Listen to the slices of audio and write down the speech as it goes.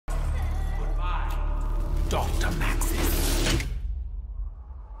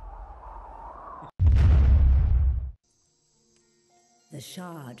The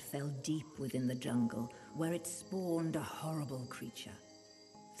shard fell deep within the jungle, where it spawned a horrible creature.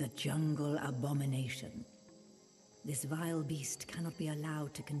 The jungle abomination. This vile beast cannot be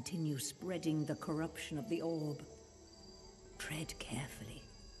allowed to continue spreading the corruption of the orb. Tread carefully,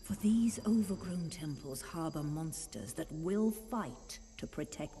 for these overgrown temples harbor monsters that will fight to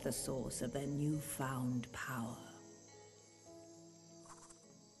protect the source of their newfound power.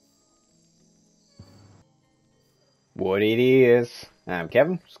 What it is. I'm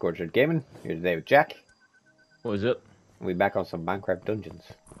Kevin, Scorched Gaming, here today with Jack. What is it? We're back on some Minecraft dungeons.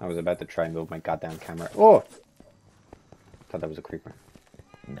 I was about to try and move my goddamn camera. Oh! Thought that was a creeper.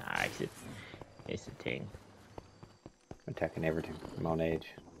 Nah, it's a thing. I'm attacking everything. I'm on edge.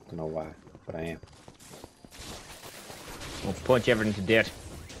 Don't know why, but I am. We'll punch everything to death.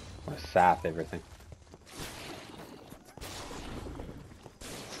 I sap everything.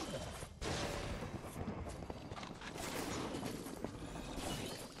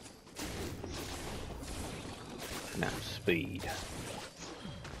 Now speed.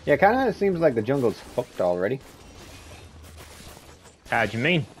 Yeah, kind of seems like the jungle's fucked already. How do you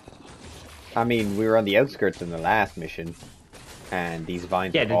mean? I mean, we were on the outskirts in the last mission, and these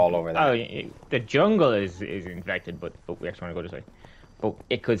vines are all over there. Oh, the jungle is infected, but we actually want to go this way. But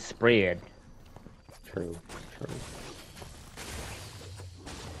it could spread. True, true.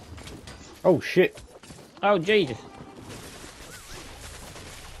 Oh shit! Oh Jesus!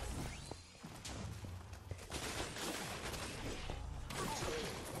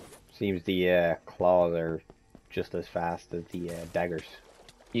 Seems the claws are just as fast as the daggers.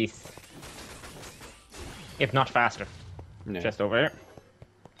 Yes. If not faster. No. Just over here.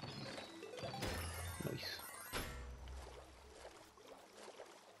 Nice.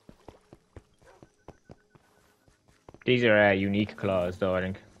 These are unique claws, though, I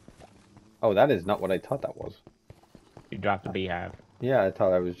think. Oh, that is not what I thought that was. You dropped the beehive. Yeah, I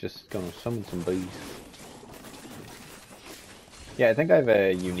thought I was just gonna summon some bees. Yeah, I think I have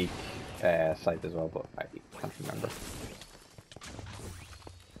a unique site as well, but I can't remember.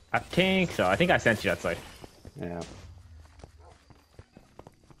 I think so. I think I sent you that site. Yeah.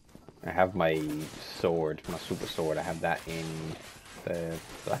 I have my sword, my super sword. I have that in the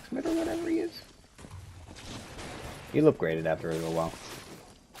blacksmith or whatever he is. He'll upgrade it after a little while.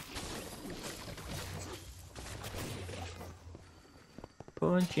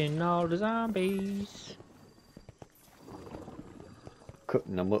 Punching all the zombies.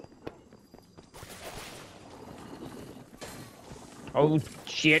 Cutting them up. Oh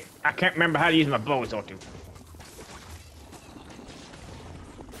shit! I can't remember how to use my bow or to.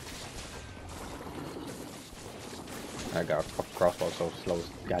 I got a crossbow so slow as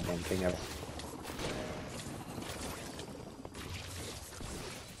the goddamn thing ever.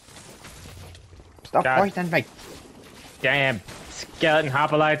 Stop fighting me! Damn skeleton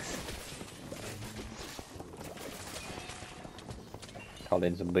hoplites. Called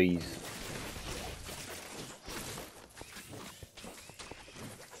in some bees.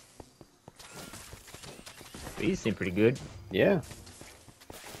 These seem pretty good. Yeah.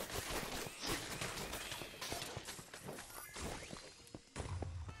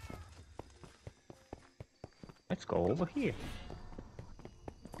 Let's go over here.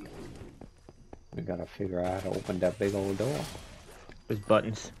 We gotta figure out how to open that big old door. There's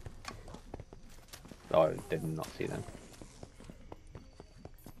buttons. Oh, I did not see them.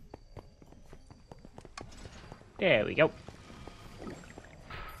 There we go.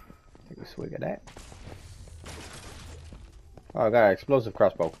 Take a swig of that. Oh, I got an explosive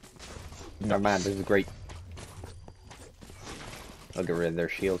crossbow. Oh man, this is great. I'll get rid of their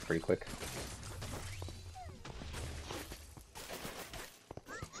shields pretty quick.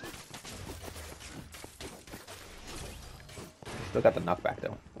 Still got the knockback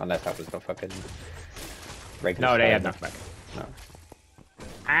though, unless that was the fucking regular. No, they had knockback. No.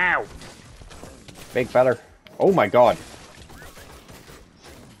 Ow! Big feller. Oh my god.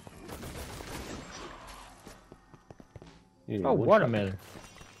 Oh, watermelon.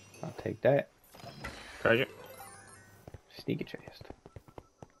 I'll take that. Treasure. Sneaky chest.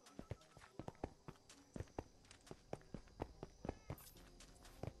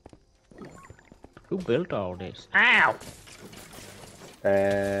 Who built all this? Ow!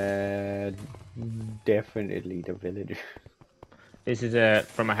 Definitely the village. This is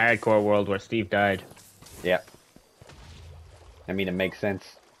from a hardcore world where Steve died. Yeah. I mean, it makes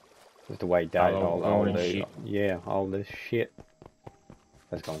sense. That's the way he died. All the shit. Yeah, all this shit.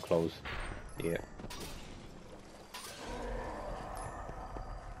 That's gonna close. Yeah.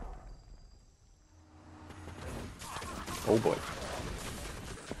 Oh boy.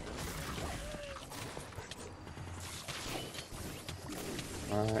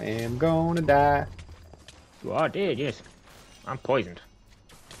 I am gonna die. You are dead, yes. I'm poisoned.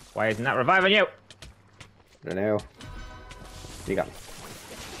 Why isn't that reviving you? I don't know. You got me.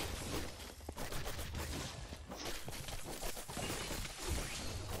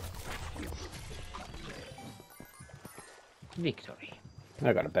 Victory.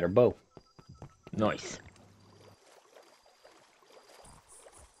 I got a better bow. Nice.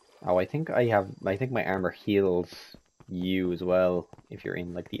 Oh, I think my armor heals you as well if you're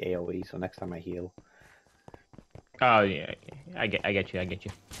in like the AoE, so next time I heal. Oh yeah, I get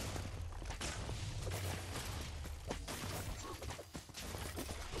you.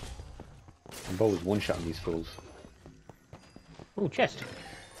 The bow is one-shotting these fools. Oh, chest.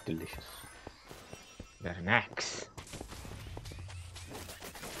 Delicious. Got an axe.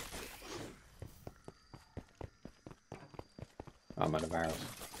 I'm out of arrows.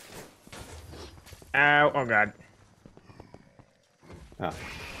 Ow! Oh god. Ah.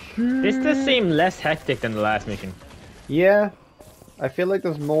 This does seem less hectic than the last mission. Yeah, I feel like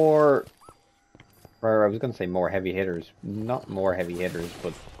there's more, or I was going to say more heavy hitters. Not more heavy hitters,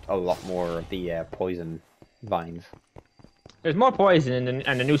 but a lot more of the poison vines. There's more poison,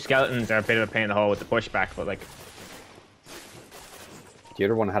 and the new skeletons are a bit of a pain in the hole with the pushback, but like... The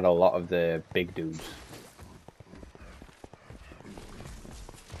other one had a lot of the big dudes.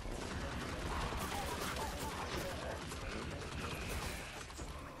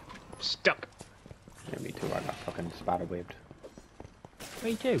 Stuck. Yeah, me too, I got fucking spider whipped.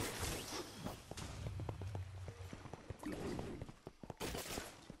 Me too.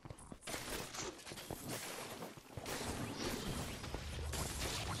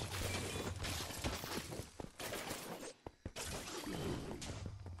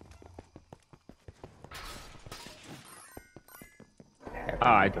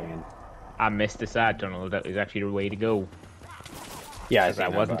 I missed the side tunnel. That is actually the way to go. Yeah, I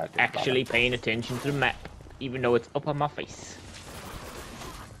wasn't actually paying attention to the map, even though it's up on my face.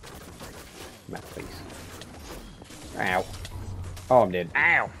 Map face. Ow. Oh, I'm dead.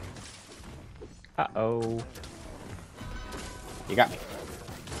 Ow! Uh-oh. You got me.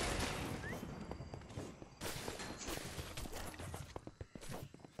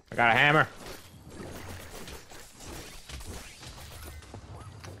 I got a hammer.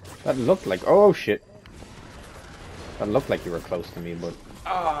 That looked like... Oh, shit. That looked like you were close to me, but...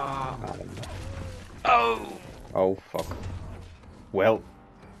 Oh! Oh, fuck. Well,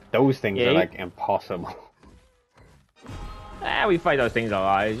 those things are, like, impossible. We fight those things a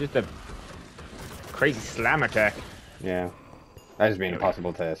lot. It's just a crazy slam attack. Yeah. That just be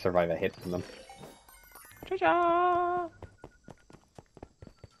impossible to survive a hit from them. Cha-cha!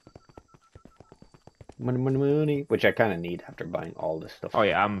 Money, money, money. Which I kind of need after buying all this stuff. Oh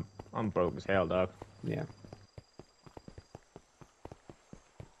yeah, I'm broke as hell, dog. Yeah.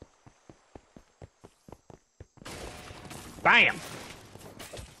 Bam!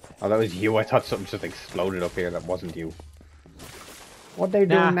 Oh, that was you. I thought something just exploded up here that wasn't you. What they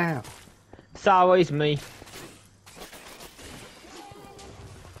doing now? It's always me.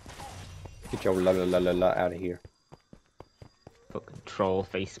 Get your la la la la la out of here. Fucking troll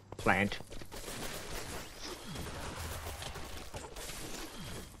face plant.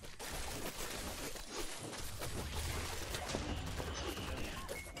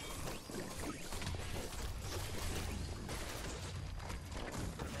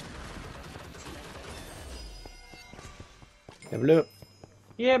 Have a look.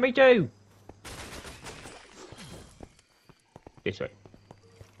 Yeah, me too. This way.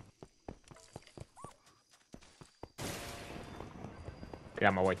 Get out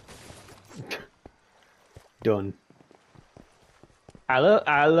of my way. Done. I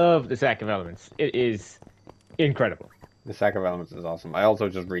love the sack of elements. It is incredible. The sack of elements is awesome. I also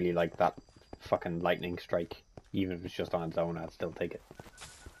just really like that fucking lightning strike. Even if it's just on its own, I'd still take it.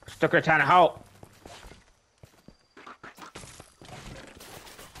 Stuck her tiny hole.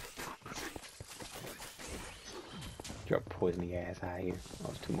 Drop poisony ass out of here. Oh,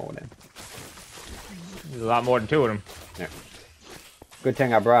 there's two more then. There's a lot more than two of them. Yeah. Good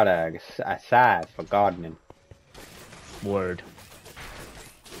thing I brought a scythe for gardening. Word.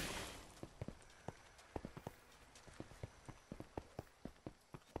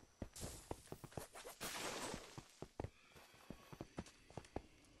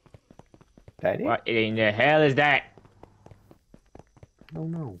 That it? What in the hell is that? Oh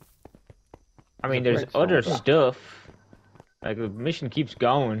no. I mean, there's other stuff. Like, the mission keeps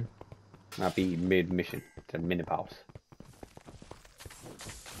going. Not be mid-mission. It's a mini-boss.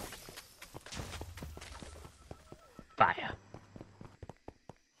 Fire.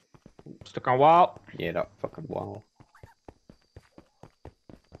 Stuck on wall. Yeah, that fucking wall.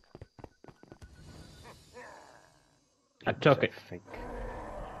 I took it. Fake.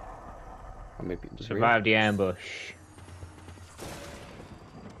 Or maybe it was Survived the ambush.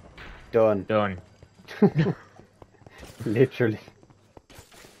 real. Done. Done. Literally.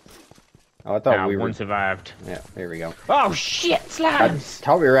 Oh, I thought Nah, we were. one survived. Yeah, there we go. Oh shit, I slams!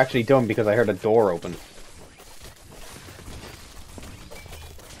 thought we were actually done because I heard a door open.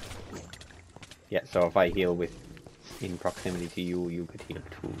 Yeah, so if I heal in proximity to you, you could heal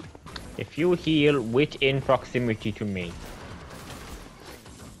too. If you heal within proximity to me.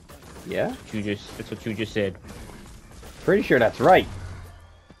 Yeah? That's what you just said. Pretty sure that's right.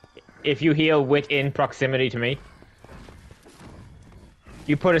 If you heal within proximity to me.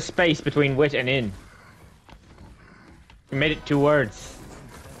 You put a space between wit and in. You made it 2 words.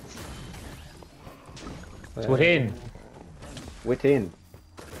 It's within. Within.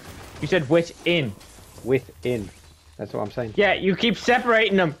 You said within. Within. That's what I'm saying. Yeah, you keep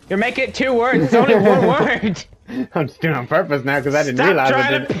separating them. You're making it 2 words. It's only 1 word. I'm just doing it on purpose now because I didn't Stop realize I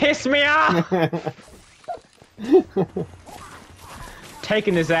trying did. to piss me off.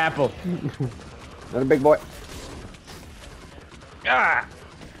 Taking this apple. Another big boy. Ah!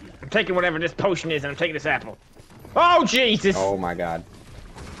 I'm taking whatever this potion is and I'm taking this apple. Oh, Jesus! Oh my god.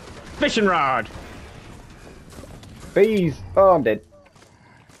 Fishing rod! Bees! Oh, I'm dead.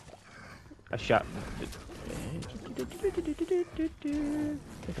 A shot. I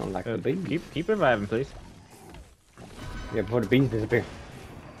don't like the bees. Keep reviving, please. Yeah, before the bees disappear.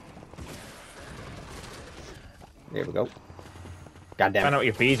 There we go. God I damn know it. what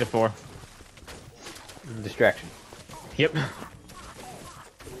your bees are for. Distraction. Yep.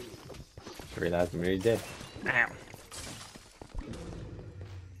 Just realized I'm really dead. Ow.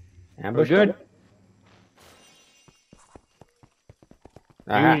 Ambush. We're good.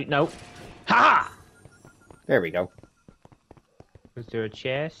 Aha. No. Ha! There we go. Was there a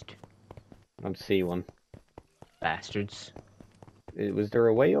chest? I don't see one. Bastards. Was there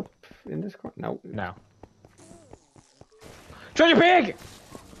a way up in this corner? No. No. Treasure pig!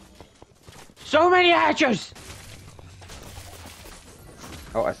 So many archers!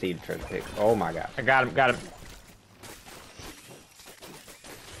 Oh, I see the treasure pig. Oh my god. I got him.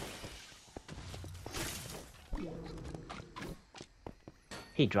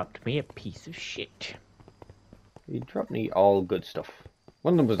 He dropped me a piece of shit. He dropped me all good stuff.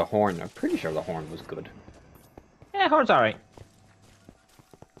 One of them was the horn. I'm pretty sure the horn was good. Yeah, horn's alright.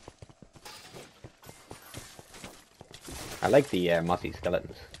 I like the mossy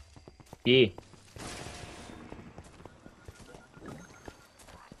skeletons. Yeah.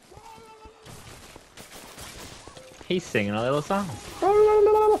 He's singing a little song.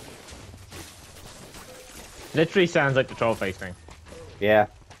 Literally sounds like the troll face thing. Yeah.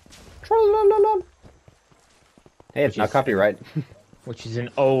 Tra-la-la-la. Hey, it's Which not is- copyright. Which is an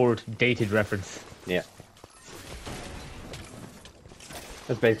old, dated reference. Yeah.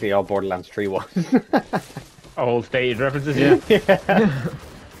 That's basically all Borderlands 3 was. Old, dated references, yeah. Yeah.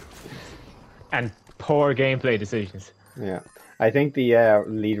 And poor gameplay decisions. Yeah. I think the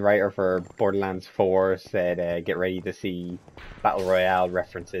lead writer for Borderlands 4 said, get ready to see Battle Royale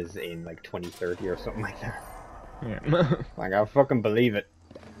references in like 2030 or something like that. Yeah. Like, I fucking believe it.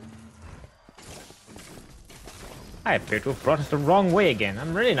 I appear to have brought us the wrong way again.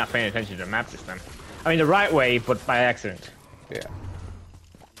 I'm really not paying attention to the map this time. I mean, the right way, but by accident. Yeah.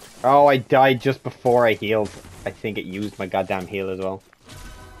 Oh, I died just before I healed. I think it used my goddamn heal as well.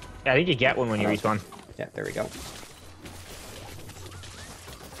 Yeah, I think you get one when you respawn. Yeah, there we go.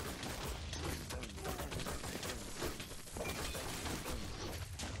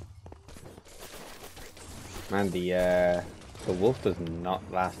 Man, the wolf does not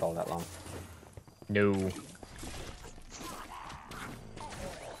last all that long. No.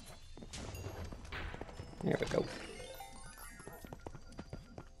 There we go.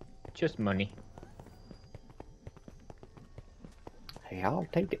 Just money. Hey, I'll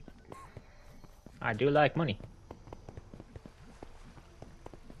take it. I do like money.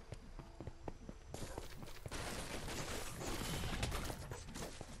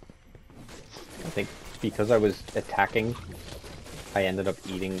 I think because I was attacking, I ended up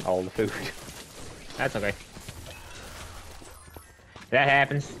eating all the food. That's okay. That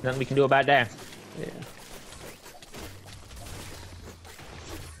happens. Nothing we can do about that. Yeah.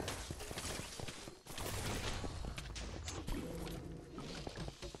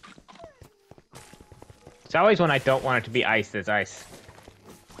 It's always when I don't want it to be ice that's ice.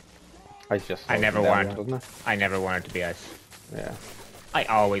 I just. I never slowed it down, wanted. wasn't it? I never want it to be ice. Yeah. I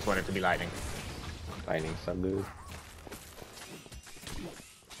always want it to be lightning. Lightning so good.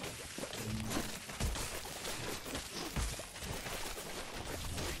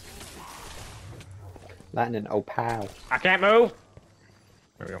 Lightning, oh pow. I can't move.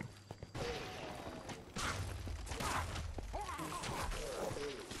 There we go.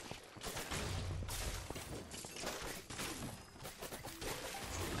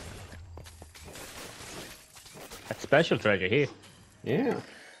 That's special treasure here. Yeah.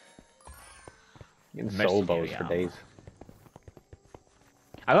 Getting soul bows for days.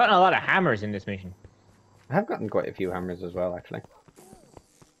 I've gotten a lot of hammers in this mission. I have gotten quite a few hammers as well, actually.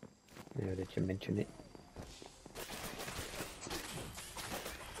 Now that you mention it.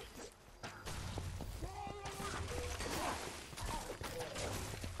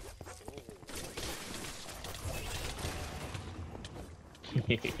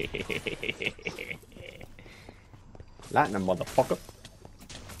 Lightning, motherfucker.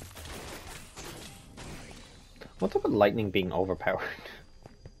 What's up with lightning being overpowered?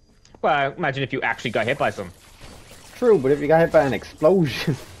 Well, imagine if you actually got hit by some. True, but if you got hit by an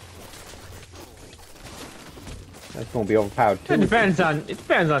explosion, that's gonna be overpowered too. It depends on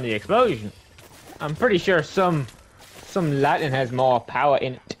the explosion. I'm pretty sure some lightning has more power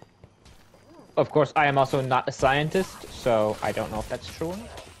in it. Of course, I am also not a scientist, so I don't know if that's true or not.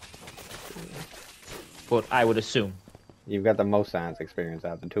 But I would assume. You've got the most science experience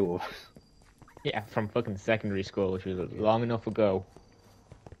out of the two of us. Yeah, from fucking secondary school, which was long enough ago.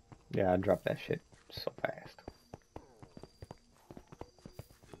 Yeah, I dropped that shit so fast.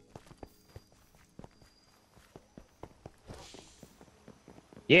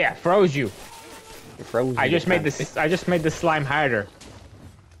 Yeah, froze you. It froze. I just made the slime harder.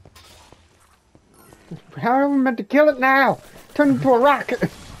 How am I meant to kill it now? Turn into a rock.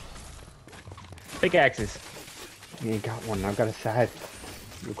 Pickaxes. You ain't got one. I've got a scythe.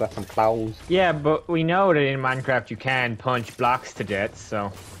 You've got some plows. Yeah, but we know that in Minecraft you can punch blocks to death,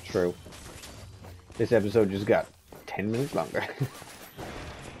 so... True. This episode just got 10 minutes longer.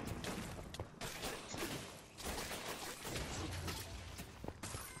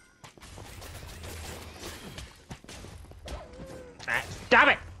 Stop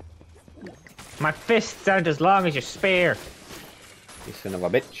it! My fists aren't as long as your spear. You son of a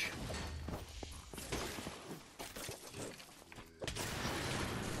bitch.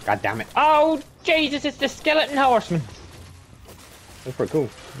 God damn it. Oh, Jesus, it's the skeleton horseman. That's pretty cool.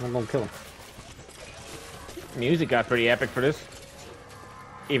 I'm gonna kill him. Music got pretty epic for this.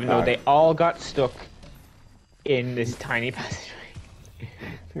 Even though they all got stuck in this tiny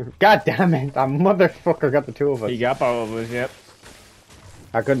passageway. God damn it. That motherfucker got the two of us. He got both of us, yep.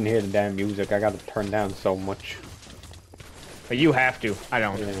 I couldn't hear the damn music. I got to turn down so much. But you have to. I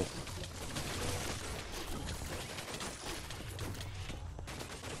don't. Yeah.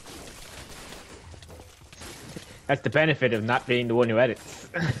 That's the benefit of not being the one who edits.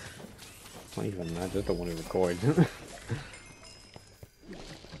 Not even that, just the one who records.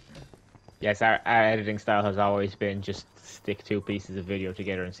 Yes, our editing style has always been just stick two pieces of video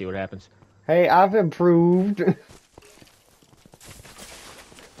together and see what happens. Hey, I've improved.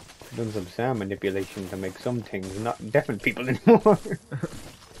 Done some sound manipulation to make some things not deafen people anymore.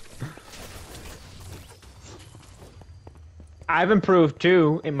 I've improved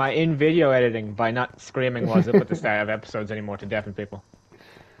too in my in-video editing by not screaming "was it" at the start of episodes anymore to deafen people.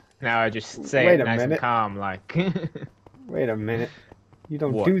 Now I just say it nice and calm, like. Wait a minute. You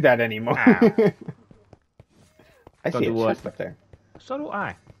don't What? do that anymore. Ow. I Don't see do a what? chest up there. So do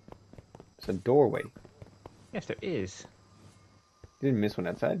I. It's a doorway. Yes, there is. Didn't miss one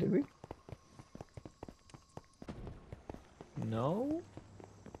outside, did we? No?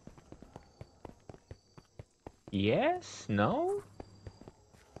 Yes? No?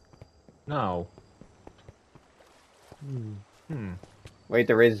 No. Wait,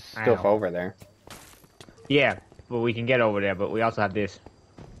 there is stuff Ow. over there. Yeah, but we can get over there, but we also have this.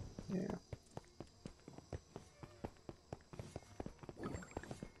 Yeah.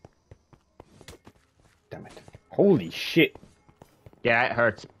 Damn it. Holy shit. Yeah, it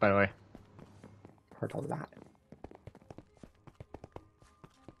hurts, by the way. Hurt a lot.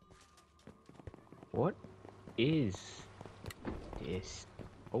 What is this?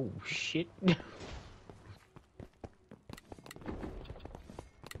 Oh, shit.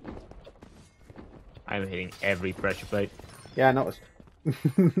 I'm hitting every pressure plate. Yeah, I noticed.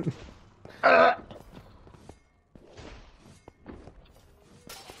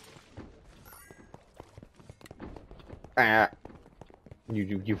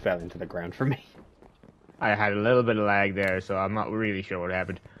 You fell into the ground for me. I had a little bit of lag there, so I'm not really sure what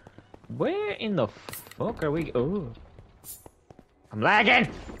happened. Where in the fuck are we? Oh, I'm lagging,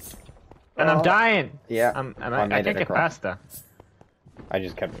 and I'm dying. Yeah, I can't get past that. I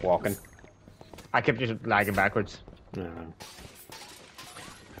just kept walking. I kept just lagging backwards. No.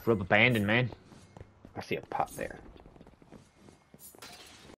 Rubber banding, man. I see a pot there.